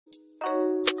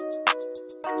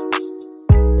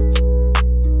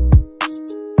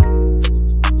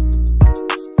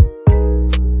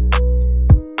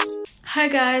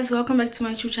guys, welcome back to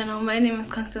my YouTube channel. My name is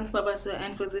Constance Babaso,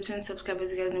 and for the 10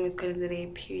 subscribers, you guys know it's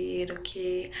ConnieZA period.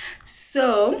 Okay,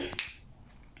 so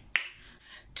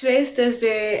today is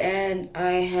Thursday and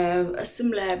I have a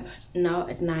sim lab now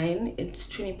at 9. It's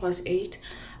 20 past 8.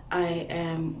 I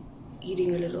am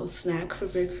eating a little snack for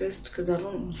breakfast because I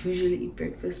don't usually eat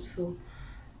breakfast, so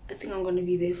I think I'm gonna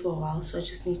be there for a while, so I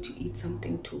just need to eat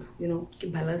something to, you know,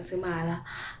 balance mala.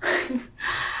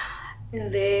 And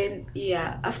then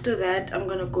yeah, after that I'm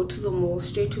gonna go to the mall,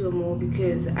 straight to the mall,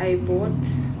 because I bought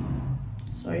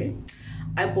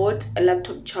a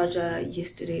laptop charger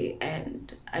yesterday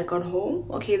and I got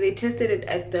home. Okay, they tested it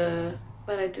at the,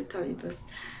 but I did tell you this.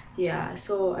 Yeah,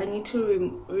 so I need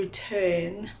to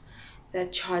return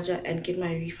that charger and get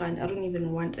my refund. I don't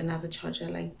even want another charger.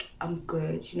 Like, I'm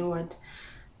good. You know what,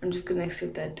 I'm just gonna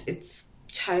accept that it's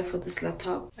chai for this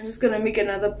laptop. I'm just gonna make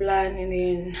another plan, and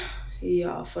then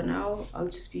yeah, for now I'll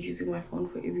just be using my phone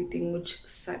for everything, which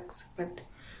sucks, but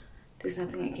there's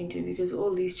nothing I can do because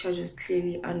all these chargers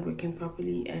clearly aren't working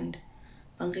properly and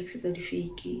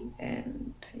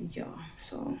and yeah,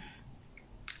 so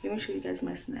let me show you guys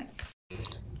my snack.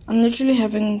 I'm literally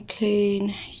having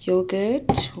plain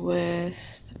yogurt with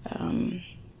a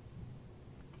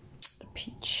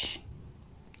peach.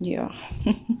 Yeah.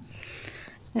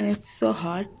 And it's so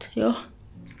hot, yeah.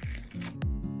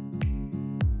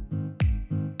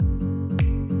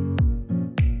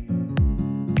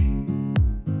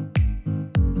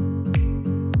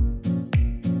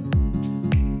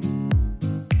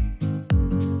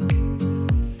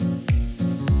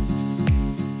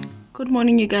 Good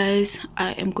morning, you guys.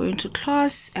 I am going to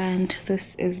class and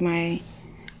this is my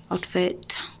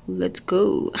outfit. Let's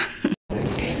go.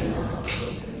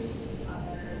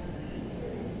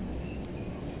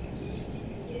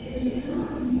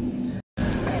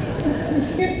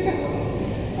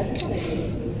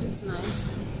 It's nice.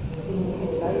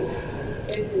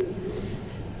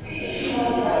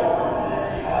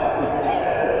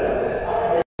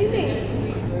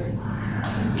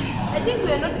 I think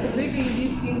we are not reading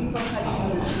these things properly.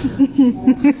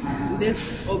 This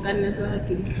organizer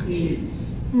can clean.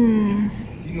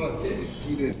 You know what,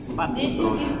 students. But these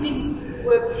things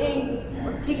were painted.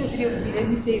 Take a video of me. Let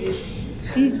me say this.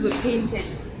 These were painted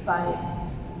by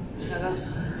Shagasu.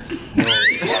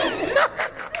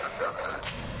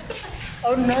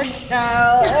 Oh no,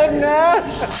 child. Oh no.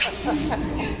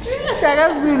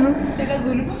 Shagazulu.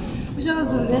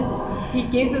 He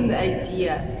gave them the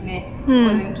idea for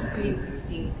them to paint these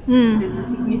things. There's a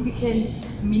significant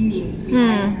meaning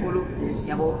behind all of this.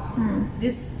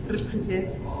 This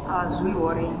represents our Zulu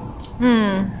warriors.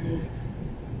 Yes.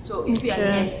 So if you are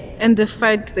here, and the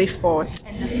fight they fought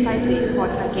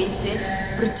against the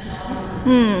British.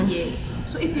 Yes.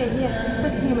 So if you're here,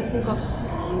 first thing you must think of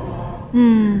Zulu.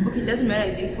 Okay, it doesn't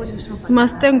matter, it's important. You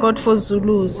must thank God for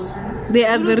Zulus. They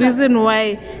are the reason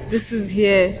why this is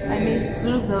here. I mean,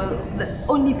 Zulus are the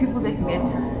only people that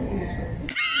matter in this world.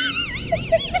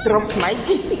 Drop my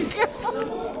key.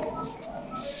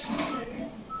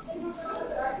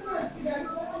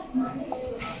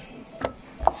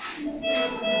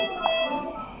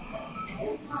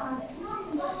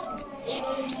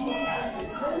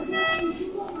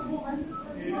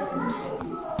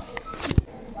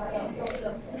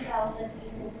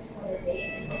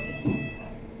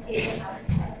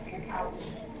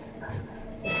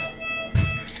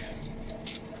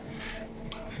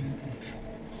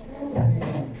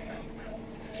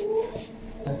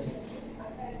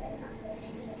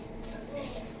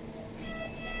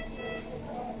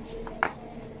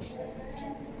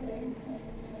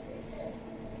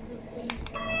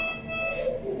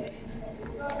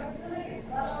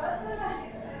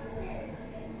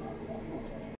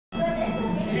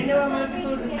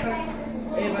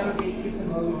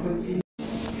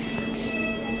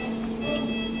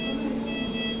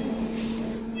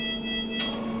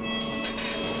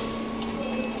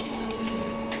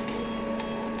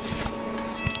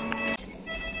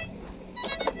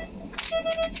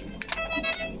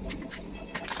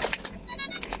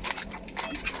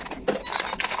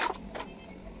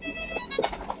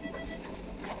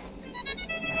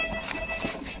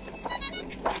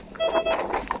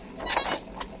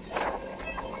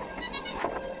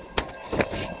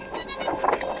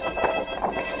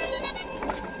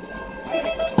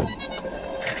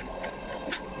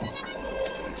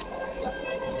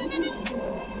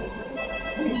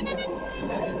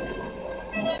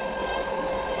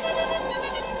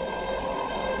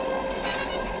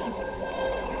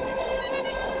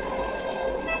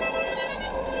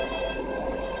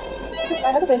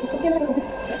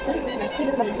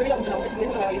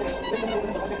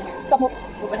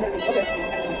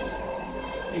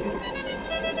 It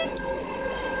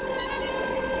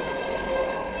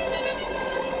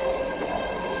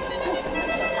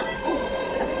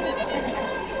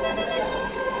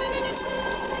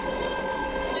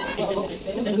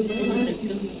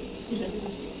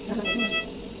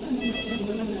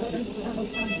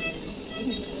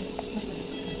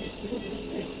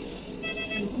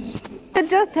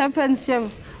just happens, Chef.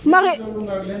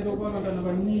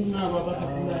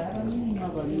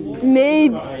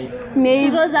 Maybe.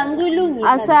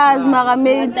 Asaz, Mara,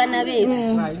 maybe. Now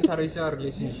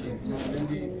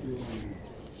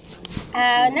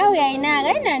we are in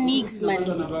a Nix, man.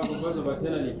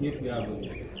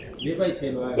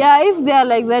 Yeah, if they are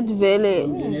like that, vele.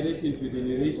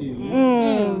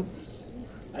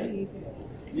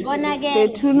 Gone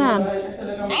again.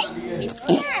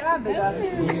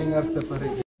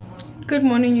 Good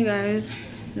morning, you guys.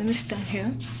 Let me stand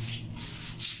here.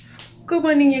 Good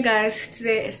morning, you guys.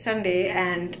 Today is Sunday,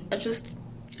 and I just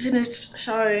finished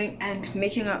showering and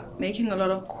making a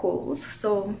lot of calls.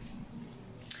 So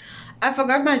I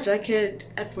forgot my jacket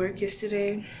at work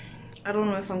yesterday. I don't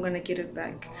know if I'm gonna get it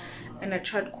back, and I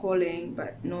tried calling,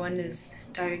 but no one is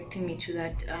directing me to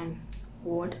that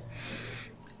ward,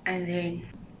 and then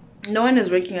no one is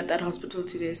working at that hospital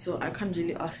today, so I can't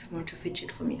really ask someone to fetch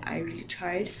it for me. I really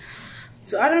tried,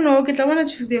 so I don't know. I want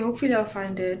to choose there. Hopefully I'll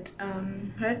find it.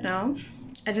 Right now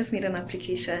I just made an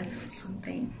application for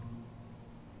something,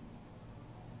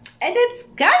 and it's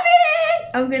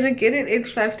coming. I'm gonna get it in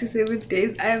 5 to 7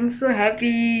 days. I am so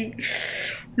happy.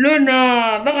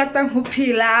 Luna,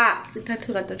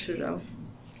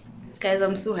 guys,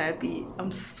 I'm so happy.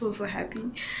 I'm so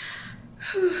happy.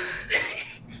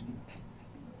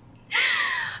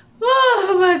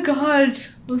 Oh my god,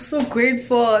 I'm so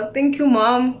grateful. Thank you,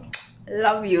 Mom.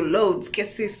 Love you loads.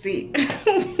 KCC.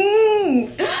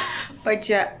 But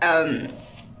yeah,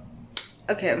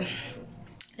 okay,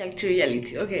 like to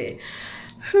reality. Okay,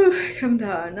 calm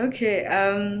down. Okay,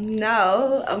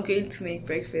 now I'm going to make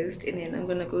breakfast, and then I'm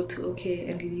gonna go to OK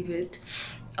and leave it.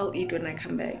 I'll eat when I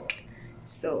come back.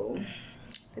 So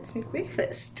let's make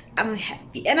breakfast. I'm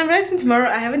happy, and I'm writing tomorrow.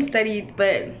 I haven't studied,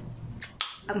 but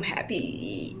I'm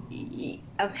happy.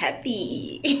 I'm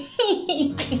happy.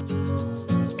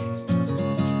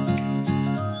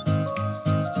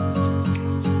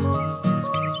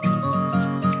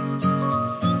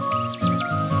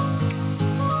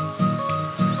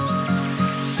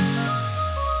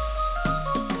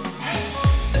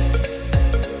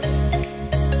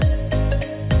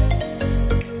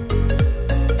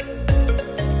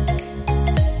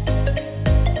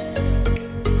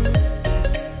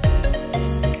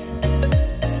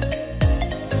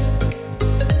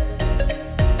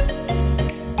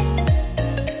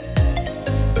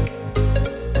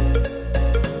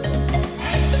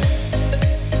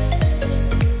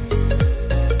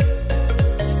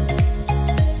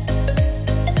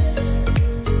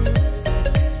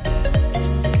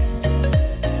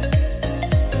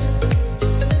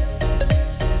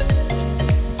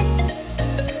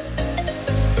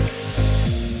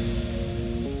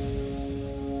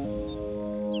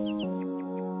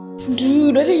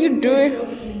 Dude, what are you doing?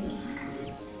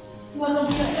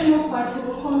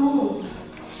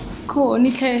 Connie,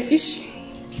 ish.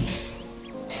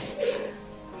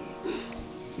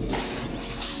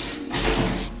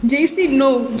 JC,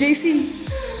 no, JC.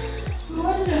 I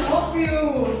want to help you.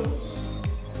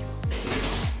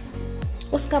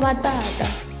 Oscar batata.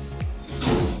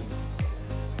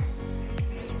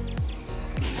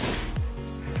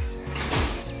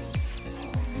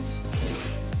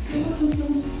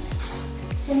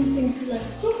 Something to like.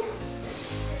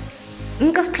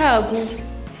 Nunca esclago.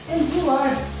 And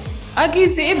what? Aqui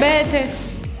se bete.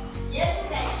 Yes,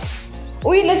 bete.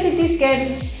 Ui, let's see this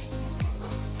again.